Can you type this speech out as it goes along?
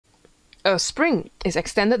a spring is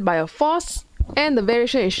extended by a force and the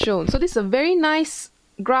variation is shown. So this is a very nice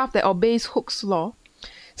graph that obeys Hooke's law.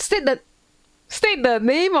 State the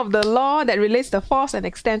name of the law that relates the force and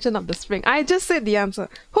extension of the spring. I just said the answer.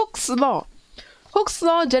 Hooke's law. Hooke's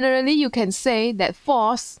law, generally you can say that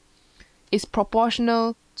force is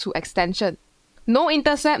proportional to extension. No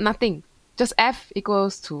intercept, nothing. Just F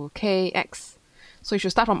equals to Kx. So you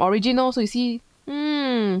should start from origin also. You see,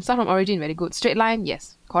 start from origin, very good. Straight line,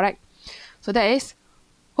 yes, correct. So that is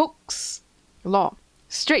Hooke's law.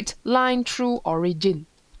 Straight line through origin.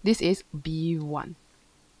 This is B1.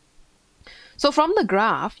 So from the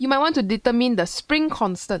graph, you might want to determine the spring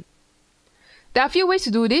constant. There are a few ways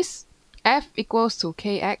to do this. F equals to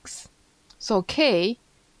Kx. So K,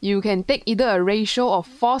 you can take either a ratio of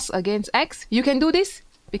force against X. You can do this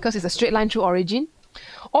because it's a straight line through origin.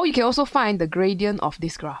 Or you can also find the gradient of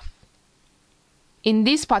this graph. In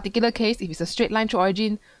this particular case, if it's a straight line through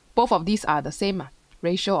origin, both of these are the same.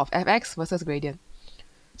 Ratio of Fx versus gradient.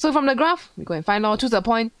 So from the graph, we go and find out, choose a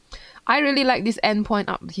point. I really like this end point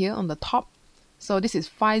up here on the top. So this is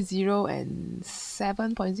 50 and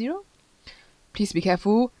 7.0. Please be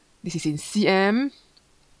careful. This is in cm.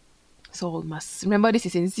 So you must remember this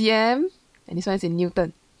is in cm. And this one is in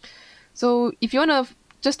Newton. So if you want to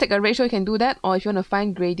just take a ratio, you can do that. Or if you want to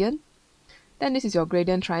find gradient, then this is your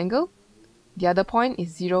gradient triangle. The other point is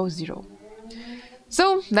 0, 0.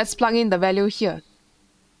 So let's plug in the value here.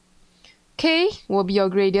 K will be your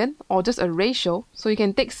gradient or just a ratio. So you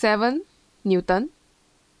can take 7 Newton.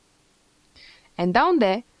 And down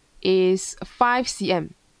there is 5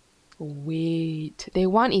 cm. Wait, they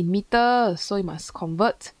want in meters, so you must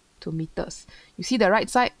convert to meters. You see the right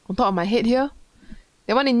side on top of my head here?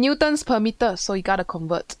 They want in newtons per meter, so you gotta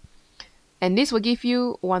convert. And this will give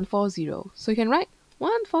you 140. So you can write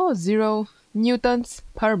 140 newtons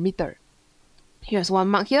per meter. Here's one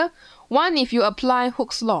mark here. 1 if you apply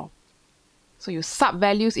Hooke's law. So you sub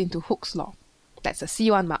values into Hooke's law. That's a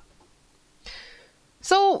C1 mark.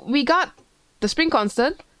 So we got the spring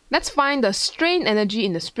constant. Let's find the strain energy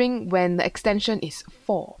in the spring when the extension is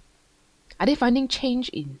 4. Are they finding change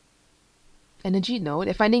in energy? No,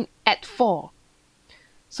 they're finding at 4.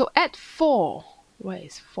 So at 4, where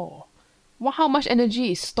is 4? Well, how much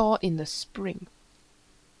energy is stored in the spring?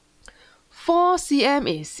 4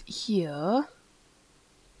 cm is here.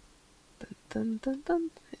 Dun, dun, dun,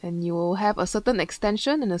 dun. And you will have a certain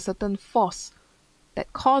extension and a certain force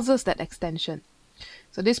that causes that extension.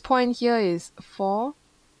 So this point here is 4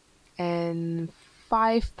 and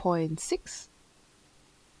 5.6.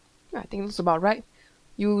 I think that's about right.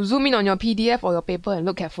 You zoom in on your PDF or your paper and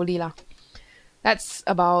look carefully lah. That's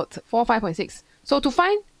about 4, 5.6. So to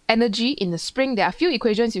find energy in the spring, there are a few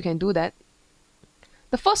equations you can do that.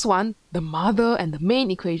 The first one, the mother and the main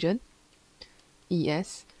equation,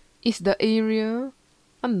 ES, is the area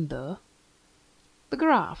under the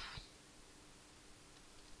graph.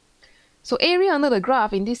 So area under the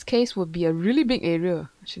graph in this case would be a really big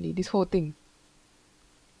area, actually, this whole thing.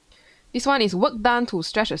 This one is work done to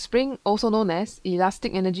stretch a spring, also known as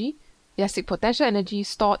elastic energy, elastic potential energy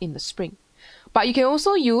stored in the spring. But you can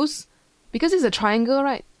also use, because it's a triangle,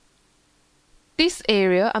 right? This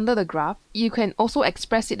area under the graph, you can also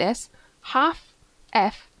express it as half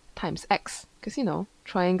F times X. Because, you know,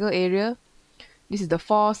 triangle area, this is the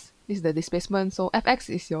force, this is the displacement, so Fx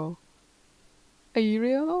is your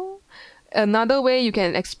area. Another way you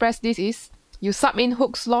can express this is, you sub in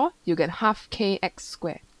Hooke's law, you get half Kx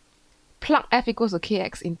squared. Plug F equals to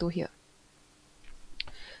Kx into here.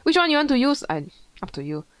 Which one you want to use? Up to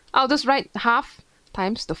you. I'll just write half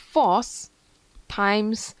times the force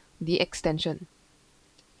times the extension.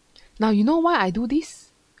 Now, you know why I do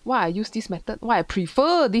this? Why I use this method? Why I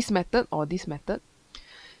prefer this method or this method?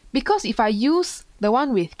 Because if I use the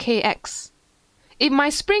one with Kx, if my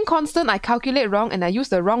spring constant I calculate wrong and I use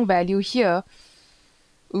the wrong value here,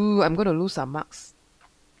 I'm going to lose some marks.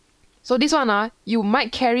 So this one, you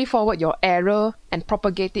might carry forward your error and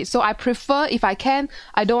propagate it. So I prefer, if I can,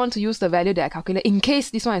 I don't want to use the value that I calculate in case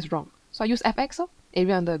this one is wrong. So I use Fx,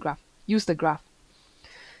 area under the graph. Use the graph.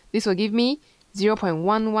 This will give me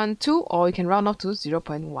 0.112, or you can round off to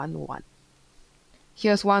 0.11.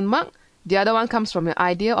 Here's one mark. The other one comes from your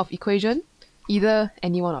idea of equation. Either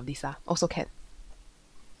any one of these also can.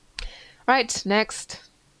 Right, next.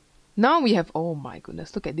 Now we have, oh my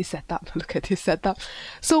goodness, look at this setup. Look at this setup.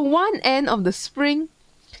 So one end of the spring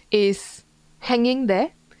is hanging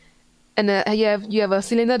there. And you have a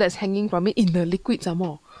cylinder that's hanging from it in the liquid some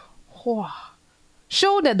more. Wow.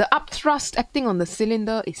 Show that the upthrust acting on the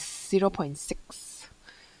cylinder is 0.6.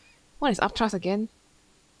 What is upthrust again?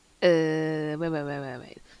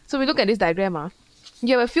 Wait. So we look at this diagram.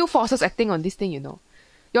 you have a few forces acting on this thing, you know.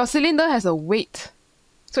 Your cylinder has a weight,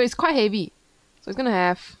 so it's quite heavy. So it's going to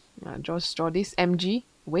have, just draw this mg,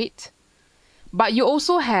 weight. But you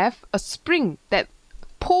also have a spring that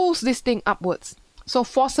pulls this thing upwards. So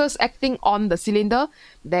forces acting on the cylinder,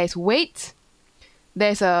 there's weight,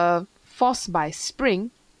 there's a force by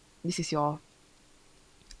spring. This is your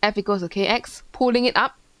F equals to kx, pulling it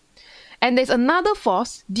up. And there's another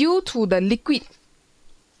force due to the liquid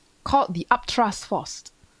called the upthrust force.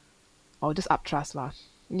 Or just upthrust lah.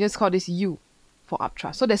 You just call this U for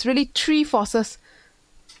upthrust. So there's really 3 forces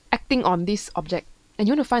acting on this object. And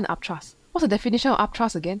you want to find the upthrust. What's the definition of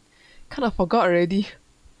upthrust again? Kind of forgot already.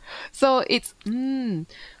 So it's,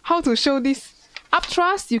 how to show this?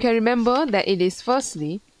 Upthrust, you can remember that it is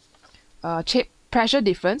firstly pressure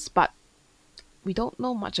difference, but we don't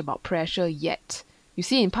know much about pressure yet. You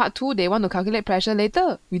see in part 2, they want to calculate pressure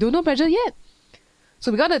later. We don't know pressure yet.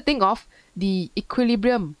 So we got to think of the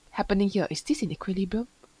equilibrium happening here. Is this in equilibrium?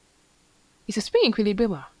 Is a spring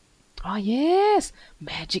equilibrium? Ah, yes!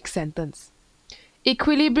 Magic sentence.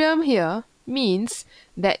 Equilibrium here means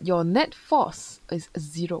that your net force is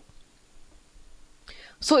 0.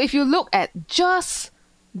 So if you look at just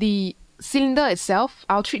the cylinder itself,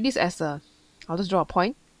 I'll treat this as I'll just draw a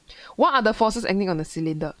point. What are the forces acting on the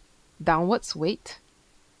cylinder? Downwards, weight.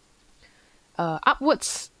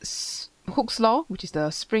 Upwards, Hooke's law, which is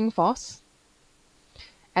the spring force.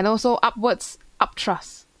 And also upwards,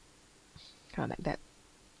 upthrust. Kind of like that.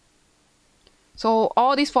 So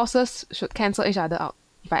all these forces should cancel each other out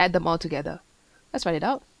if I add them all together. Let's write it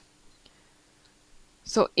out.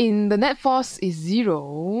 So in the net force is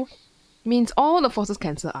 0, means all the forces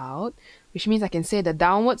cancel out, which means I can say the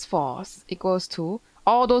downwards force equals to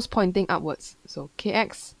all those pointing upwards. So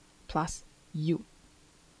kx plus u.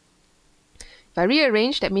 If I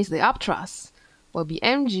rearrange, that means the upthrust will be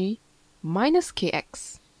mg minus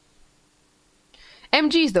kx.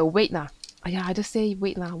 Mg is the weight lah. Yeah, I just say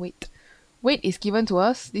weight lah, weight. Weight is given to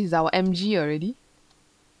us. This is our mg already.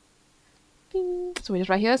 Bing. So we just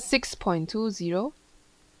write here 6.20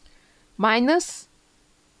 minus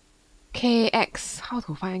kx. How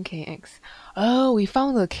to find kx? Oh, we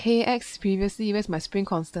found the kx previously. Where's my spring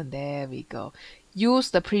constant? There we go. Use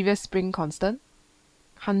the previous spring constant.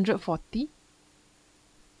 140.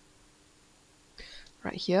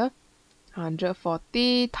 Right here.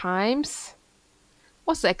 140 times.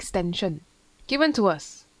 What's the extension? Given to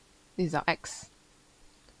us. This is our x.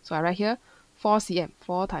 So I write here 4 cm.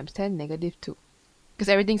 4 times 10 negative 2. Because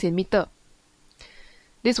everything's in meter.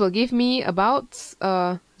 This will give me about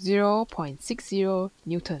 0.60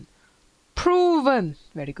 Newton. Proven!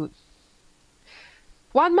 Very good.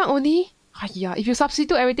 1 mark only? Yeah, if you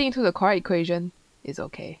substitute everything into the correct equation, it's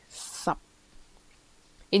okay. Sub.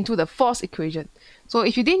 Into the force equation. So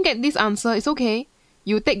if you didn't get this answer, it's okay.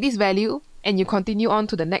 You take this value and you continue on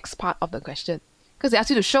to the next part of the question. Because they ask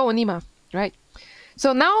you to show only, right?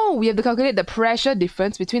 So now we have to calculate the pressure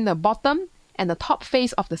difference between the bottom and the top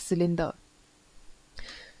face of the cylinder.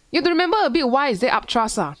 You have to remember a bit why is there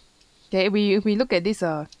upthrust. Okay, we look at this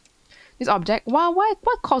this object.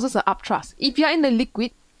 What causes an upthrust? If you are in the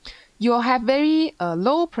liquid, you'll have very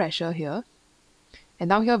low pressure here, and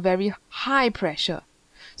down here very high pressure.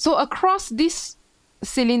 So across this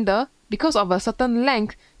cylinder, because of a certain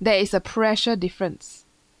length, there is a pressure difference.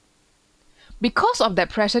 Because of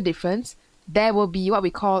that pressure difference, there will be what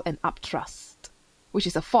we call an upthrust, which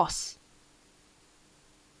is a force.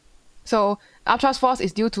 So upthrust force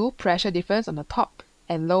is due to pressure difference on the top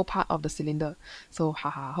and low part of the cylinder. So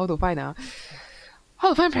how to find how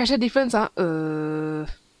to find pressure difference?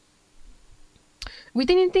 We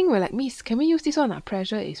think we're like, miss, can we use this one?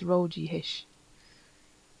 Pressure is rho GH.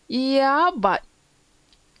 Yeah, but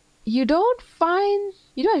you don't have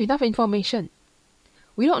enough information.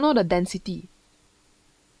 We don't know the density.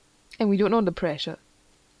 And we don't know the pressure.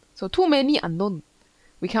 So too many unknown.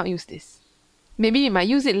 We can't use this. Maybe we might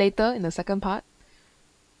use it later in the second part.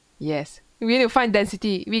 Yes. We need to find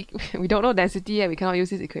density. We don't know density yet. We cannot use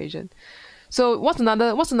this equation. So what's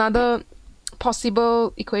another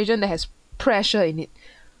possible equation that has pressure in it?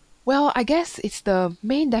 Well, I guess it's the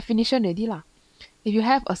main definition already lah. If you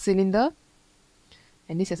have a cylinder,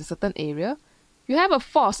 and this has a certain area, you have a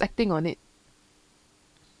force acting on it,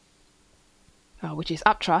 which is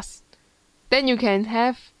upthrust. Then you can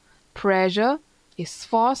have pressure is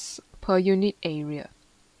force per unit area.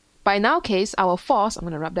 But in our case, our force, I'm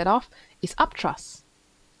going to rub that off, is upthrust.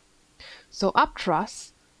 So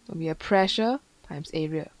upthrust will be a pressure times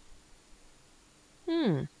area.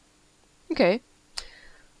 Okay.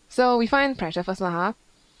 So we find pressure first lah.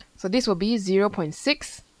 So this will be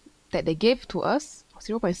 0.6 that they gave to us.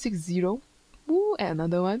 0.60. Ooh, and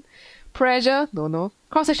another one. Pressure, don't know.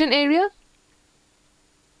 Cross-section area?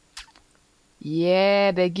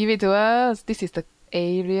 Yeah, they give it to us. This is the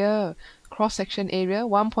area. Cross-section area,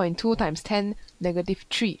 1.2 times 10 negative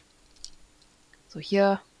 3. So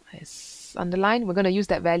here, it's underlined, we're going to use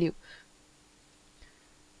that value.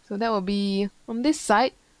 So that will be, on this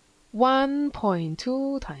side,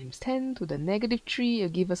 1.2 times 10 to the negative 3 will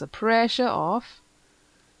give us a pressure of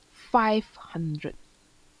 500.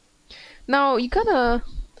 Now, you gotta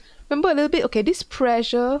remember a little bit, okay, this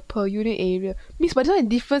pressure per unit area means, but there's no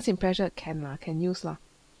difference in pressure, can use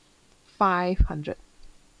 500.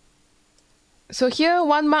 So here,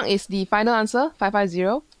 1 mark is the final answer,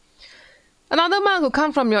 550. Another mark will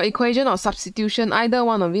come from your equation or substitution, either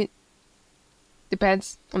one of it.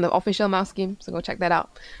 Depends on the official mark scheme, so go check that out.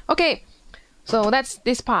 Okay, so that's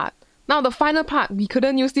this part. Now the final part, we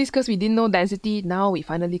couldn't use this because we didn't know density. Now we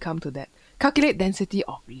finally come to that. Calculate density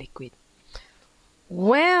of liquid.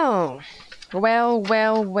 Well,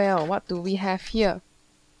 what do we have here?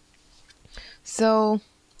 So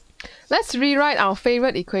let's rewrite our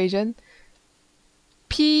favorite equation.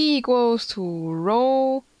 P equals to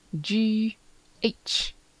rho G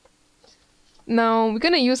H. Now we're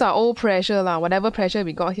gonna use our old pressure whatever pressure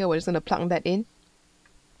we got here, we're just gonna plug that in.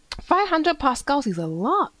 500 pascals is a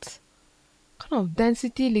lot. What kind of dense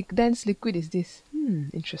liquid is this?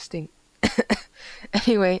 Interesting.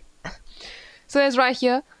 Anyway, so let's write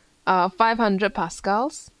here 500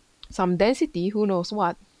 pascals, some density, who knows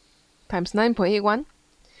what, times 9.81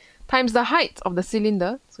 times the height of the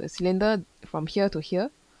cylinder. So the cylinder from here to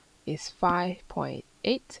here is 5.8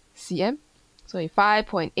 cm. So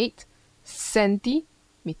 5.8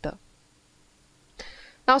 centimeter.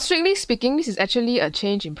 Now, strictly speaking, this is actually a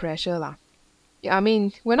change in pressure Yeah, I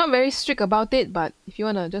mean, we're not very strict about it, but if you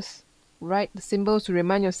wanna just write the symbols to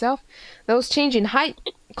remind yourself, those change in height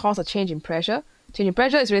cause a change in pressure. Change in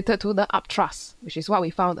pressure is related to the upthrust, which is what we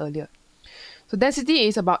found earlier. So density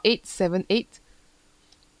is about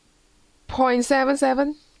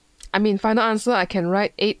 878.77. I mean, final answer, I can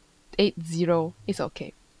write 880. It's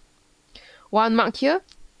okay. 1 mark here.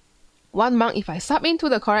 1 mark if I sub into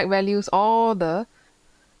the correct values, all the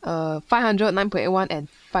 500, 9.81, and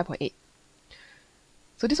 5.8.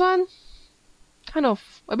 So this one, kind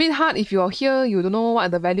of a bit hard. If you're here, you don't know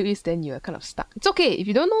what the value is, then you're kind of stuck. It's okay. If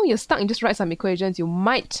you don't know, you're stuck, you just write some equations, you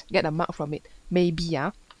might get a mark from it. Maybe,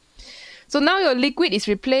 yeah. So now your liquid is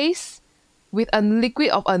replaced with a liquid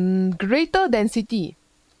of a greater density.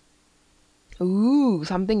 Ooh,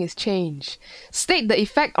 something is changed. State the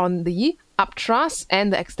effect on the upthrust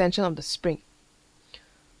and the extension of the spring.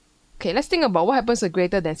 Okay, let's think about what happens to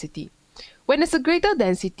greater density. When there's a greater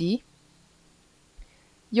density,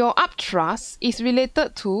 your upthrust is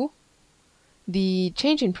related to the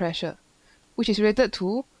change in pressure, which is related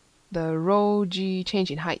to the rho G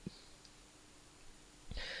change in height.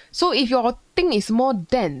 So if your thing is more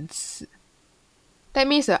dense, that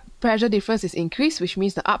means the pressure difference is increased, which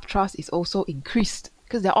means the upthrust is also increased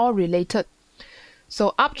because they're all related.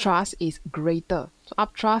 So upthrust is greater. So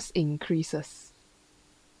upthrust increases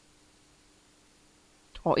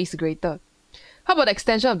or is greater. How about the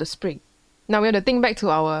extension of the spring? Now we have to think back to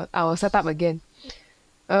our setup again.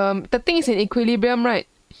 The thing is in equilibrium, right?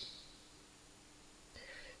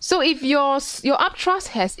 So if your upthrust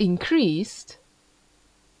has increased,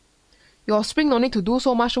 your spring don't need to do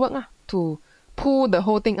so much work to pull the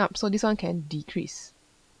whole thing up. So this one can decrease.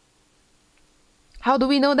 How do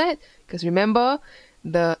we know that? Because remember,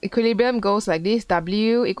 the equilibrium goes like this.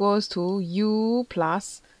 W equals to U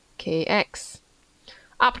plus Kx.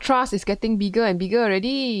 Upthrust is getting bigger and bigger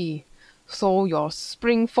already. So your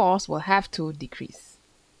spring force will have to decrease.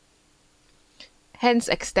 Hence,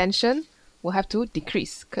 extension will have to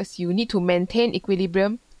decrease because you need to maintain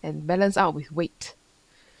equilibrium and balance out with weight.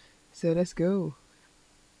 So let's go.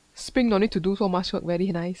 Spring no need to do so much work,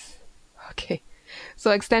 very nice. Okay,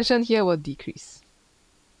 so extension here will decrease.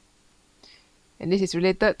 And this is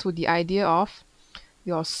related to the idea of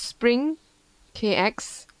your spring,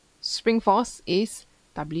 Kx, spring force is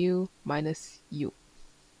W minus U.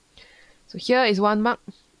 So here is 1 mark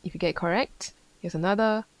if you get it correct. Here's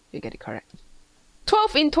another if you get it correct.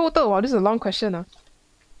 12 in total. Wow, this is a long question.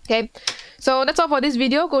 Okay, so that's all for this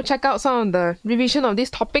video. Go check out some of the revision of these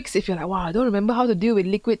topics. If you're like, wow, I don't remember how to deal with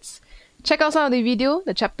liquids, check out some of the video,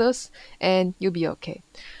 the chapters, and you'll be okay.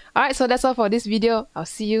 Alright, so that's all for this video. I'll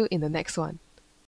see you in the next one.